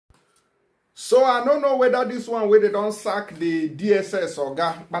So I don't know whether this one where they don't sack the DSS or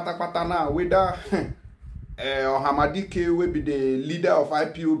pata now, whether Hamadike will be the leader of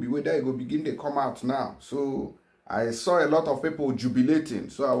IPOB, whether it will begin to come out now. So I saw a lot of people jubilating.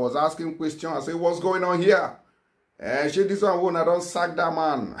 So I was asking questions. I say, what's going on here? Should this one when I don't sack that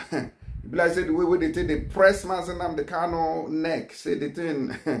man? Like I said, the way they take the press man Nnamdi Kanu neck. Say the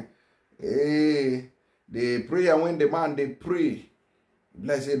thing. Hey, they pray and when the man they pray.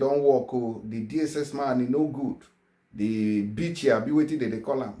 Like say don't walk. Oh, the DSS man is no good. The beach here be waiting they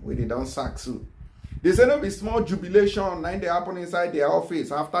call him where they don't sack so. They say no be small jubilation. Now they happen inside their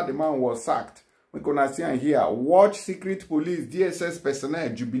office after the man was sacked. We can see and hear. Watch secret police DSS personnel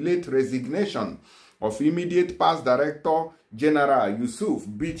jubilate resignation of immediate past director General Yusuf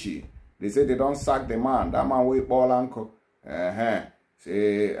Bichi. They say they don't sack the man. That man will ball uncle.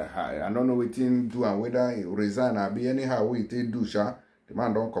 Say I don't know what he do and whether he resign or be anyhow what he do, sha. The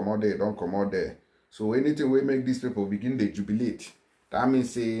man don't come out there, don't come out there. So anything we make these people begin to jubilate. That means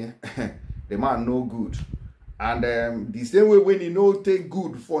say the man no good. And the same way when he no take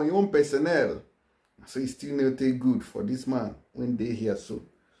good for your own personnel, so he still no take good for this man when they here so.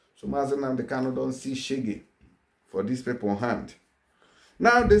 So Nnamdi Kanu don't see shaggy for these people hand.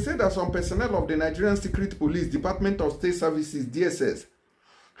 Now they say that some personnel of the Nigerian Secret Police, Department of State Services, DSS,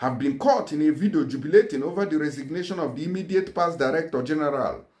 have been caught in a video jubilating over the resignation of the immediate past Director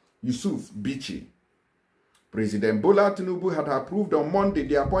General, Yusuf Bichi. President Bola Tinubu had approved on Monday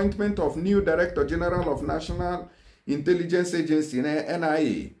the appointment of new Director General of National Intelligence Agency,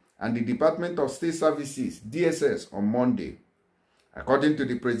 NIA, and the Department of State Services, DSS, on Monday. According to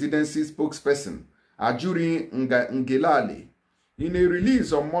the presidency spokesperson, Ajuri Ngelale, in a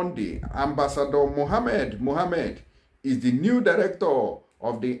release on Monday, Ambassador Mohammed is the new director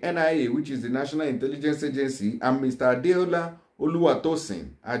of the NIA, which is the National Intelligence Agency, and Mr. Adeola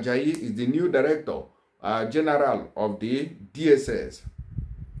Oluwatosin Ajayi is the new director general of the DSS.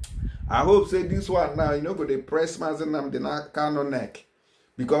 I hope say this one now, you know, go the press man Nnamdi Kanu neck.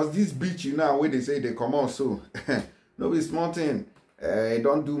 Because this bitch, you know, where they say they come out so. No be small thing.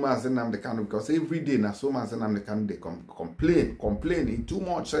 Don't do Nnamdi Kanu because every day now so Nnamdi Kanu they complain in too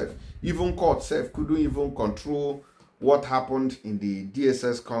much self. Even court self couldn't even control what happened in the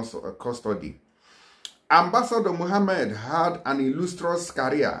DSS custody. Ambassador Mohammed had an illustrious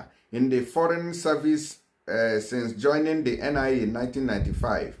career in the foreign service since joining the NIA in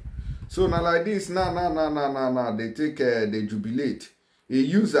 1995. So now like this, they take they jubilate. A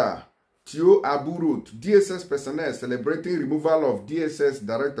user Tio Aburut, DSS personnel celebrating removal of DSS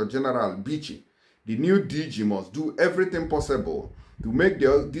Director General Bichi. The new DG must do everything possible to make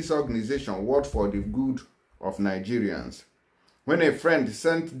this organization work for the good of Nigerians. When a friend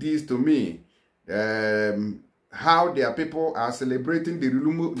sent this to me, how their people are celebrating the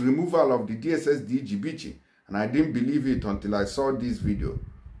removal of the DSS DG Bichi, and I didn't believe it until I saw this video.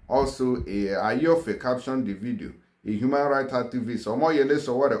 Also, Ayofe captioned the video. A human rights activist, Omoyele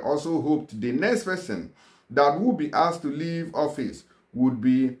Sowore, also hoped the next person that would be asked to leave office would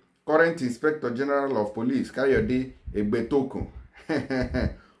be current Inspector General of Police, Kayode Egbetoku.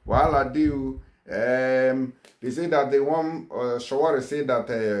 While they say that they want, Sowore said that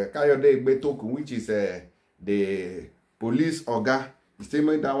Kayode Egbetoku, which is the police oga, he still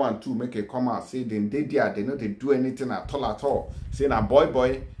made that one too, make a comment, say they there, they not they do anything at all. Say na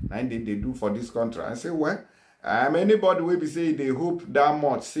boy, now they do for this country. I say, well, anybody will be say they hope that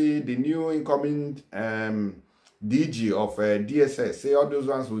much, say the new incoming DG of DSS, say all those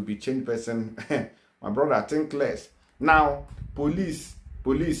ones will be changed person. My brother, think less. Now, police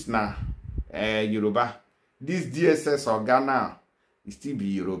now, Yoruba. This DSS or Ghana is still be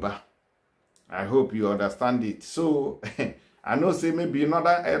Yoruba. I hope you understand it. So, I know say maybe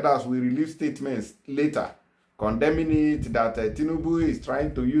another elders will release statements later condemning it that Tinubu is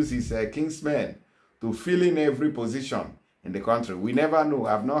trying to use his kingsmen to fill in every position in the country. We never know.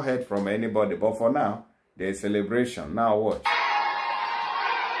 I've not heard from anybody. But for now, there's celebration. Now watch.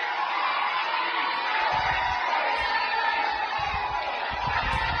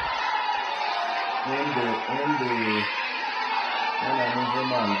 When an evil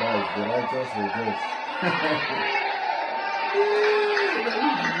man dies, the righteous rejoice.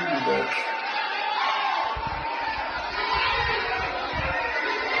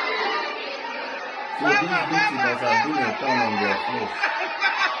 So these bitches must have been a turn on their flesh.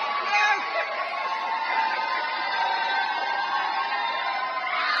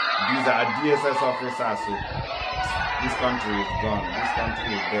 These are DSS officers. So this country is gone. This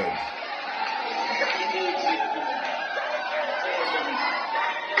country is dead.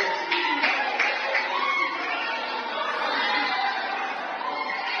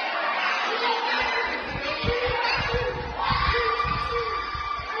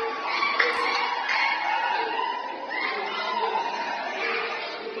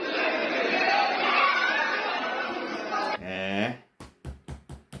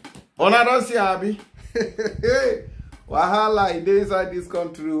 Una don't see Abi. Wahala is inside this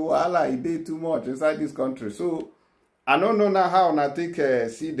country. Wahala is too much inside this country. So I don't know now how I think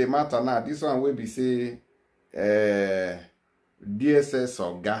see the matter now. This one will be say DSS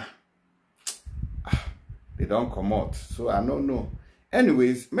or GA. They don't come out. So I don't know.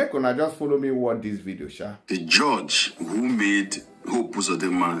 Anyways, make una just follow me watch this video, sha. The judge who made Hope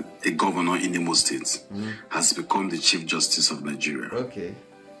Uzodinma a governor in Imo State has become the Chief Justice of Nigeria. Okay.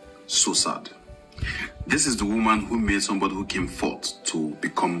 So sad. This is the woman who made somebody who came fourth to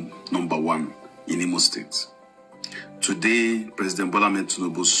become #1 in Imo State. Today, President Bola Ahmed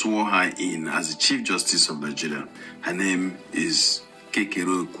Tinubu swore her in as the Chief Justice of Nigeria. Her name is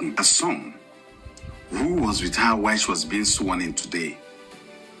Kekere Okun. Her son, who was with her while she was being sworn in today,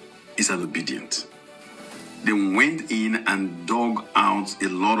 is disobedient. They went in and dug out a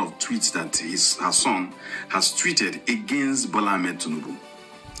lot of tweets that her son has tweeted against Bola Ahmed Tinubu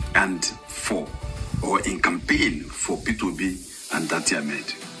and in campaign for P2B and Dati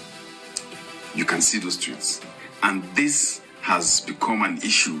Ahmed. You can see those tweets. And this has become an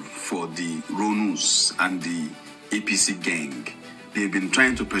issue for the Ronus and the APC gang. They've been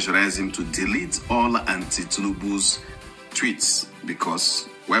trying to pressurize him to delete all anti-Tinubu's tweets because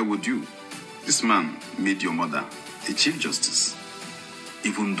why would you? This man made your mother a Chief Justice,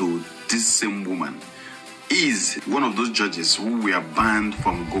 even though this same woman is one of those judges who were banned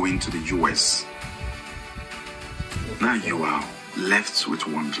from going to the US. Now you are left with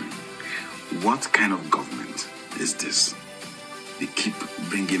wondering, what kind of government is this? They keep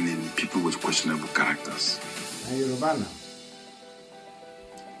bringing in people with questionable characters.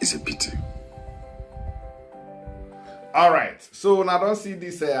 It's a pity. All right, so now don't see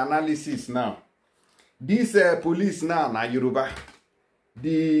this analysis now. This police now na Yoruba.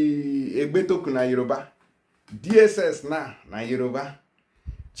 The Egbetoku na Yoruba. DSS na Yoruba.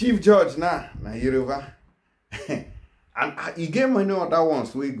 Chief Judge na Yoruba. And he gave many other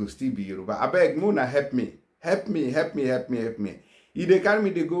ones we go still be Yoruba. I beg Muna help me. Help me. If they carry me,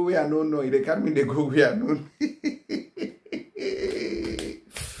 they go where I don't know. If they carry me, they go where I don't know.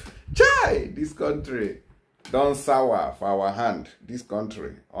 Chai, this country don't sour for our hand. This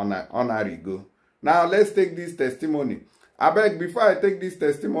country on our go. Now let's take this testimony. I beg before I take this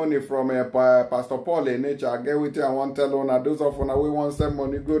testimony from Pastor Paul in nature, I get with you. I want to tell una those of una we want send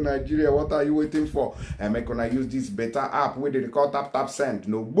money go Nigeria. What are you waiting for? And make una use this better app where they call tap send.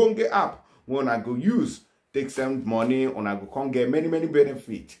 No bonge app. When I go use take send money, una go come get many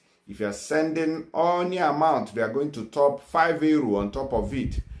benefits. If you are sending any amount, they are going to top €5 on top of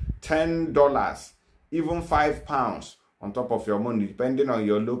it, $10, even £5 on top of your money, depending on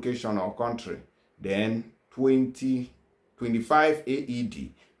your location or country. Then 25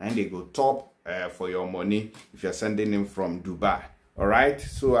 AED, and they go top for your money if you're sending them from Dubai. All right,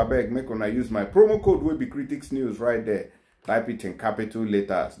 so I beg make una use my promo code will be Critics News right there. Type it in capital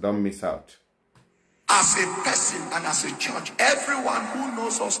letters. Don't miss out. As a person and as a church, everyone who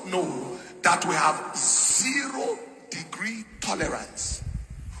knows us know that we have 0-degree tolerance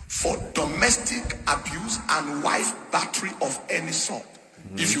for domestic abuse and wife battery of any sort.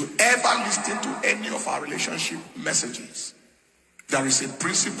 If you ever listen to any of our relationship messages, there is a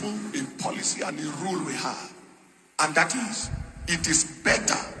principle, a policy, and a rule we have. And that is, it is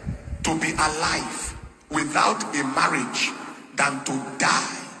better to be alive without a marriage than to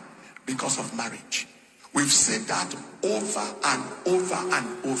die because of marriage. We've said that over and over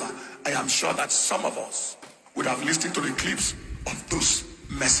and over. I am sure that some of us would have listened to the clips of those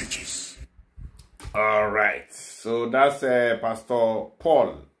messages. All right, so that's Pastor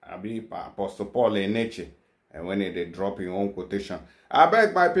Paul, Apostle Paul Eneche, and when they drop in own quotation. I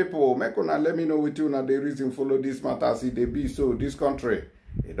beg my people, make una let me know with you now the reason follow this matter see they be so this country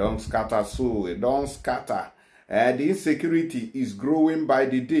it don't scatter so it don't scatter. The insecurity is growing by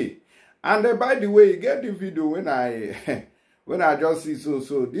the day. And by the way, you get the video when I just see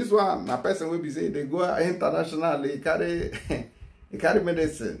so this one a person will be saying they go internationally carry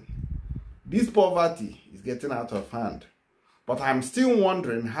medicine. This poverty is getting out of hand. But I'm still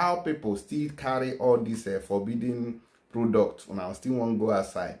wondering how people still carry all these forbidden products when I still won't go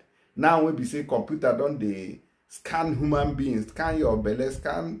outside. Now we be say computer don't they scan human beings, scan your belly,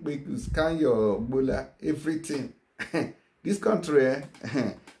 scan your bola, everything. This country,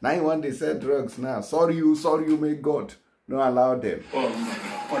 now you want they sell drugs now. Sorry you, may God not allow them.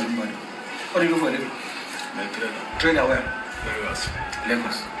 What do you do for them? Trader where?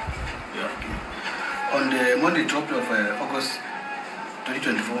 Lagos. Yeah. On the Monday drop of August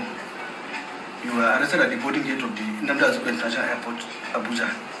 2024, you were arrested at the boarding gate of the Nnamdi Kanu International Airport, Abuja.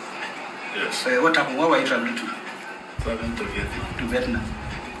 Yes. What happened? Where were you traveling to? Traveling to Vietnam. To Vietnam.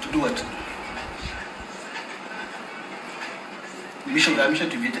 do what? Mission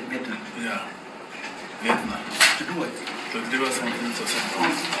to Vietnam. Yeah. Vietnam. To do what? To deliver something to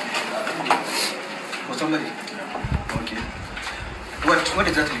someone. For somebody? Yeah. Okay. What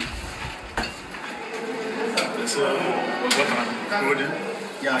exactly? It's what holding.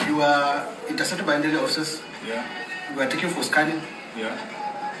 Yeah, you are intercepted by military officers. Yeah. You are taken for scanning. Yeah.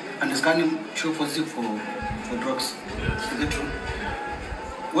 And the scanning show positive for drugs. Yes. Is it true?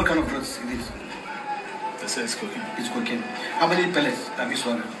 What kind of drugs is it? They say it's cocaine. It's cocaine. How many pellets have you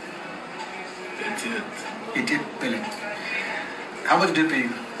swallowed? 88. 88 pellets. How much did they pay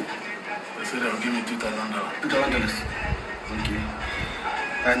you? They said they'll give me $2,000. $2,000. Okay.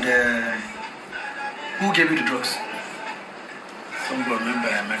 And who gave you the drugs? Some government by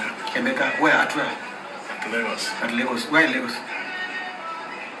Emeka. Emeka. Where? At where? At Lagos. At Lagos. Where in Lagos?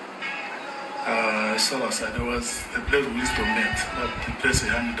 I saw outside. There was a place we used to meet. That the place he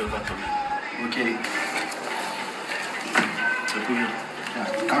handed over to me. Okay. So put it. Yeah,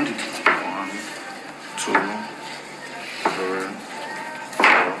 count it. 1, 2, 3,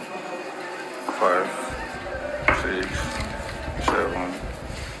 4, 5, 6, 7,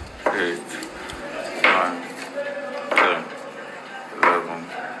 8, 9, 10, 11,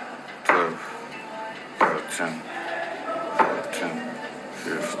 12, 13, 14,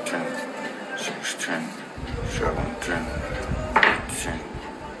 15, 16, 17, 18,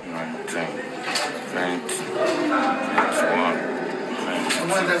 19, 20, 21,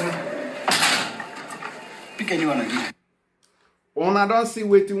 22. Pick anyone again. Una don't see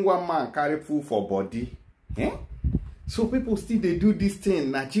waiting one man carry food for body. Eh? So people still they do this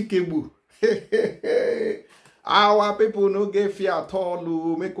thing na chikebu. Our people no get fear at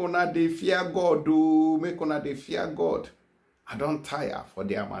all. Make una they fear God. Make una they fear God. I don't tire for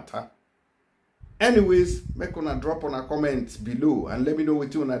their matter. Anyways, make una drop on a comment below and let me know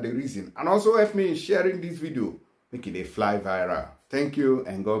what you know the reason. And also help me in sharing this video. Make it a fly viral. Thank you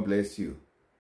and God bless you.